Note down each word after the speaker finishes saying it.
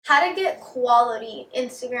How to get quality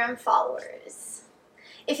Instagram followers.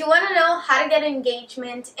 If you want to know how to get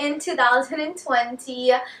engagement in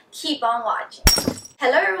 2020, keep on watching.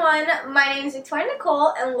 Hello everyone, my name is Victoria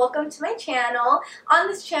Nicole and welcome to my channel. On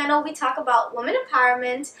this channel, we talk about women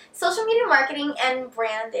empowerment, social media marketing, and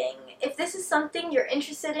branding. If this is something you're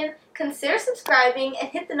interested in, consider subscribing and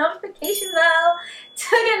hit the notification bell to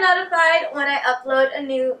get notified when I upload a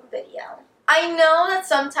new video. I know that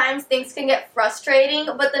sometimes things can get frustrating,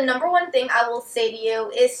 but the number one thing I will say to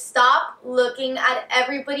you is stop looking at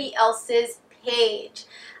everybody else's page.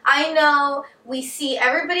 I know we see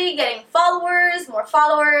everybody getting followers, more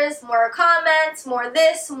comments, more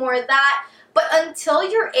this, more that, but until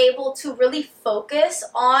you're able to really focus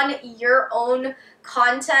on your own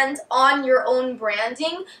content, on your own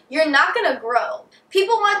branding, you're not going to grow.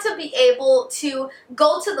 People want to be able to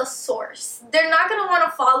go to the source. They're not going to want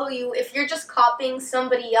to follow you if you're just copying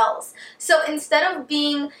somebody else. So instead of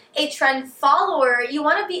being a trend follower, you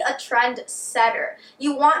want to be a trend setter.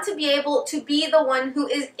 You want to be able to be the one who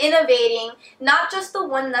is innovating, not just the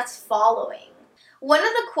one that's following. One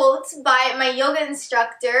of the quotes by my yoga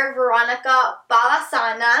instructor, Veronica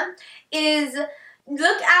Balasana, is,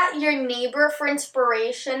 look at your neighbor for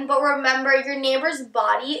inspiration, but remember your neighbor's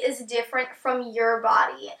body is different from your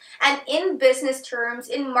body. And in business terms,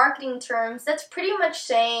 in marketing terms, that's pretty much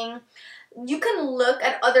saying you can look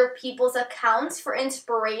at other people's accounts for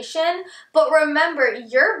inspiration, but remember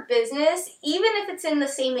your business, even if it's in the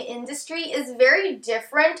same industry, is very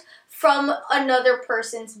different from another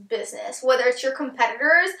person's business, whether it's your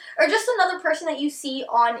competitors or just another person that you see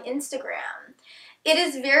on Instagram. It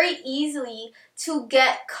is very easy to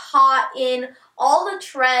get caught in all the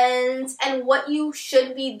trends and what you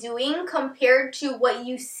should be doing compared to what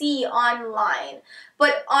you see online.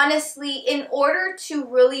 But honestly, in order to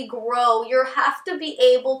really grow, you have to be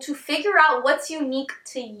able to figure out what's unique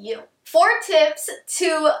to you. 4 tips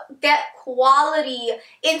to get quality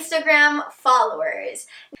Instagram followers.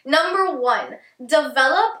 Number 1,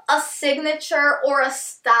 develop a signature or a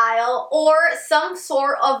style or some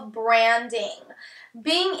sort of branding.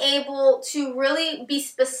 Being able to really be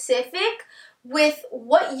specific with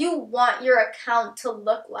what you want your account to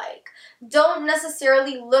look like. Don't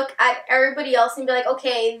necessarily look at everybody else and be like,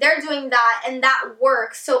 okay, they're doing that and that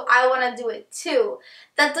works, so I want to do it too.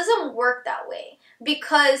 That doesn't work that way.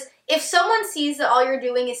 Because if someone sees that all you're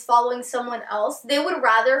doing is following someone else, they would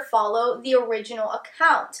rather follow the original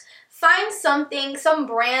account. Find something, some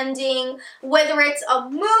branding, whether it's a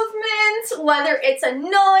movement, whether it's a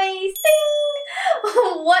noise,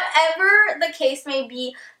 ding, whatever the case may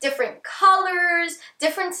be, different colors,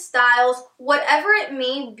 different styles, whatever it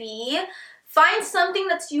may be. Find something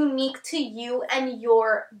that's unique to you and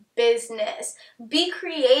your business. Be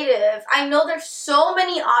creative. I know there's so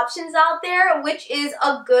many options out there, which is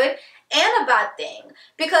a good and a bad thing,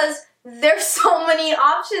 because there's so many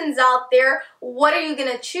options out there. What are you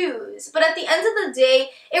going to choose? But at the end of the day,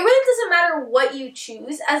 it really doesn't matter what you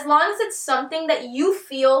choose as long as it's something that you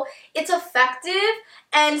feel it's effective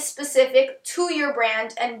and specific to your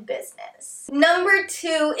brand and business. Number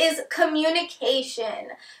 2 is communication.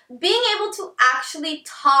 Being able to actually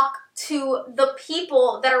talk to the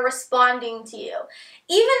people that are responding to you.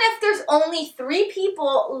 Even if there's only 3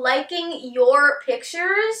 people liking your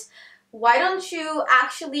pictures, why don't you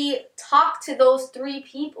actually talk to those 3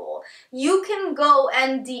 people? You can go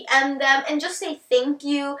and DM them and just say thank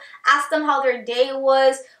you, ask them how their day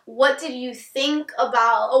was, what did you think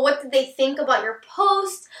about, or what did they think about your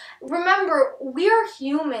post. Remember, we are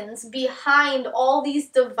humans behind all these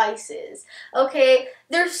devices, okay?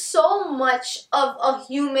 There's so much of a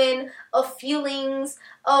human, of feelings,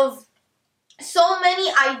 of so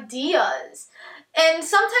many ideas. And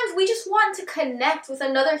sometimes we just want to connect with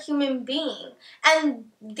another human being. And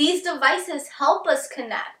these devices help us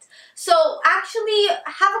connect. So actually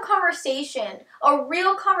have a conversation, a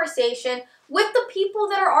real conversation with the people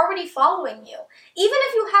that are already following you. Even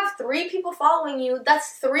if you have 3 people following you,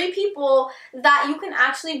 that's 3 people that you can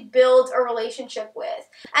actually build a relationship with.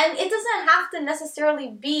 And it doesn't have to necessarily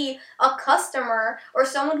be a customer or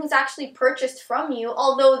someone who's actually purchased from you,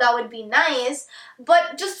 although that would be nice,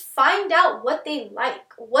 but just find out what they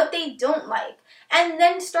like, what they don't like, and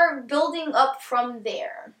then start building up from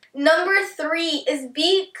there. Number 3 is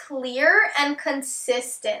be clear and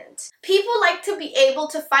consistent. People like to be able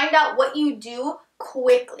to find out what you do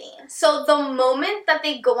quickly. So the moment that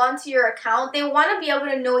they go onto your account, they want to be able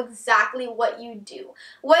to know exactly what you do.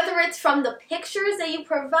 Whether it's from the pictures that you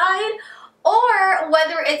provide or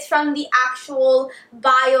whether it's from the actual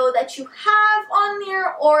bio that you have on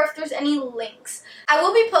there, or if there's any links. I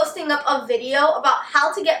will be posting up a video about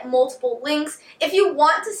how to get multiple links. If you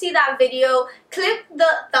want to see that video, click the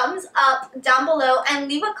thumbs up down below and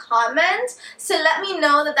leave a comment to let me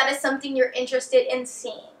know that that is something you're interested in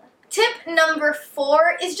seeing. Tip number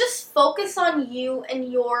 4 is just focus on you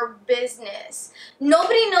and your business.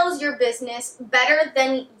 Nobody knows your business better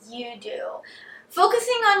than you do.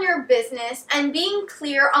 Focusing on your business and being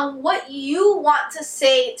clear on what you want to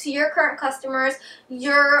say to your current customers,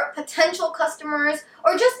 your potential customers,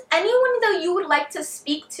 or just anyone that you would like to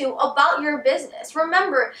speak to about your business.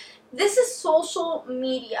 Remember, this is social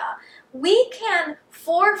media. We can,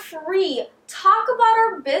 for free, talk about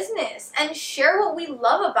our business and share what we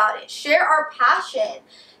love about it, share our passion,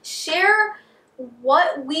 share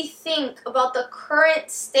what we think about the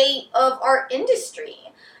current state of our industry.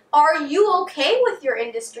 Are you okay with your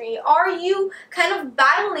industry? Are you kind of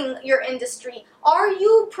battling your industry? Are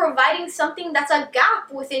you providing something that's a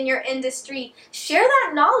gap within your industry? Share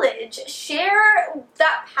that knowledge, share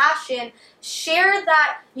that passion, share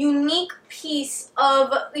that unique piece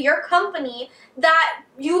of your company that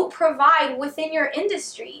you provide within your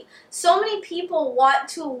industry. So many people want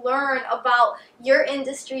to learn about your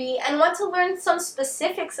industry and want to learn some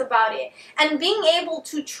specifics about it. And being able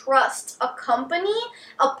to trust a company,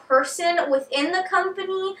 a person within the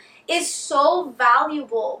company, is so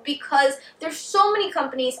valuable because there's so many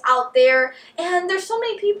companies out there and there's so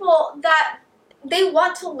many people that they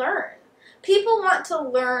want to learn. People want to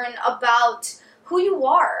learn about who you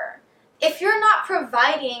are. If you're not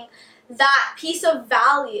providing that piece of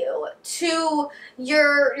value to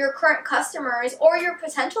your current customers or your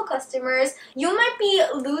potential customers, you might be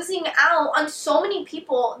losing out on so many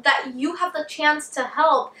people that you have the chance to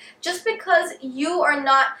help just because you are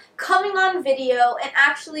not coming on video and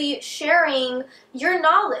actually sharing your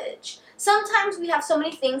knowledge. Sometimes we have so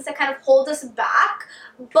many things that kind of hold us back,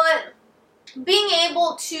 but being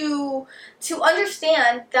able to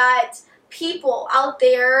understand that people out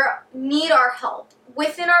there need our help.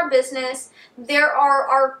 Within our business, there are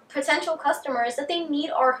our potential customers that they need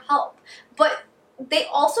our help, but they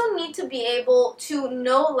also need to be able to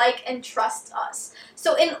know, like, and trust us.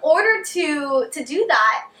 So in order to do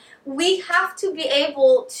that, we have to be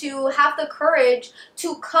able to have the courage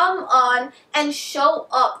to come on and show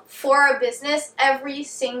up for our business every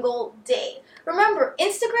single day. Remember,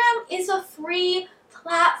 Instagram is a free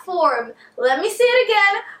platform. Let me say it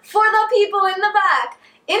again for the people in the back.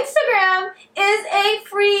 Instagram is a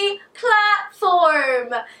free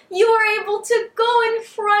platform. You are able to go in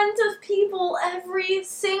front of people every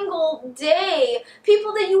single day.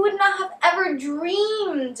 People that you would not have ever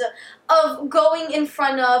dreamed of going in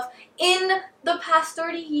front of in the past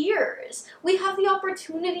 30 years. We have the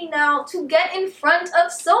opportunity now to get in front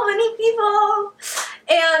of so many people.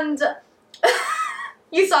 And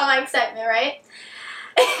you saw my excitement, right?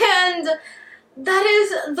 And that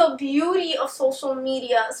is the beauty of social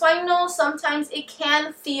media. So I know sometimes it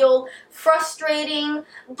can feel frustrating,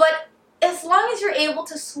 but as long as you're able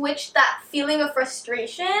to switch that feeling of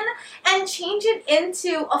frustration and change it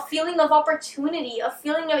into a feeling of opportunity, a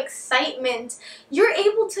feeling of excitement, you're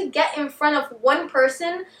able to get in front of one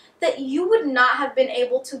person that you would not have been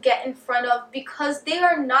able to get in front of because they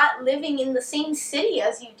are not living in the same city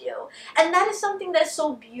as you do. And that is something that's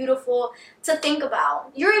so beautiful to think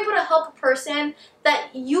about. You're able to help a person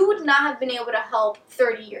that you would not have been able to help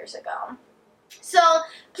 30 years ago. So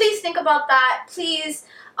please think about that. Please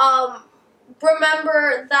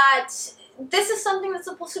remember that this is something that's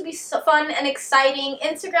supposed to be fun and exciting.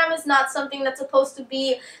 Instagram is not something that's supposed to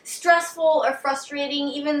be stressful or frustrating,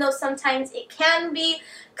 even though sometimes it can be.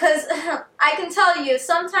 Because I can tell you,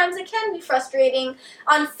 sometimes it can be frustrating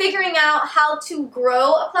on figuring out how to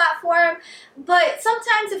grow a platform. But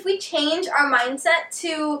sometimes if we change our mindset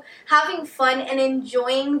to having fun and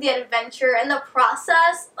enjoying the adventure and the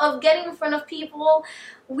process of getting in front of people,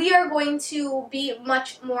 we are going to be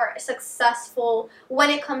much more successful when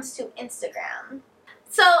it comes to Instagram.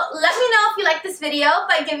 So let me know if you like this video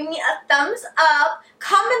by giving me a thumbs up.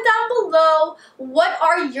 Comment down below what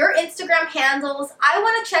are your Instagram handles. I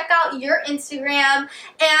want to check out your Instagram,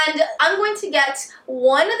 and I'm going to get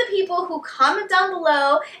one of the people who comment down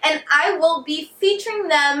below, and I will be featuring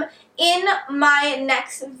them in my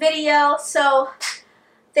next video. So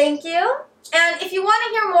thank you. And if you want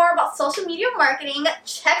to hear more about social media marketing,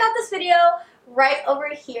 check out this video right over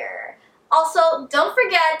here. Also, don't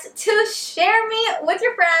forget to share me with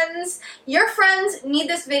your friends. Your friends need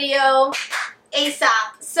this video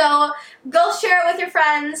ASAP. So go share it with your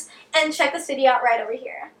friends and check this video out right over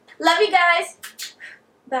here. Love you guys.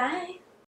 Bye.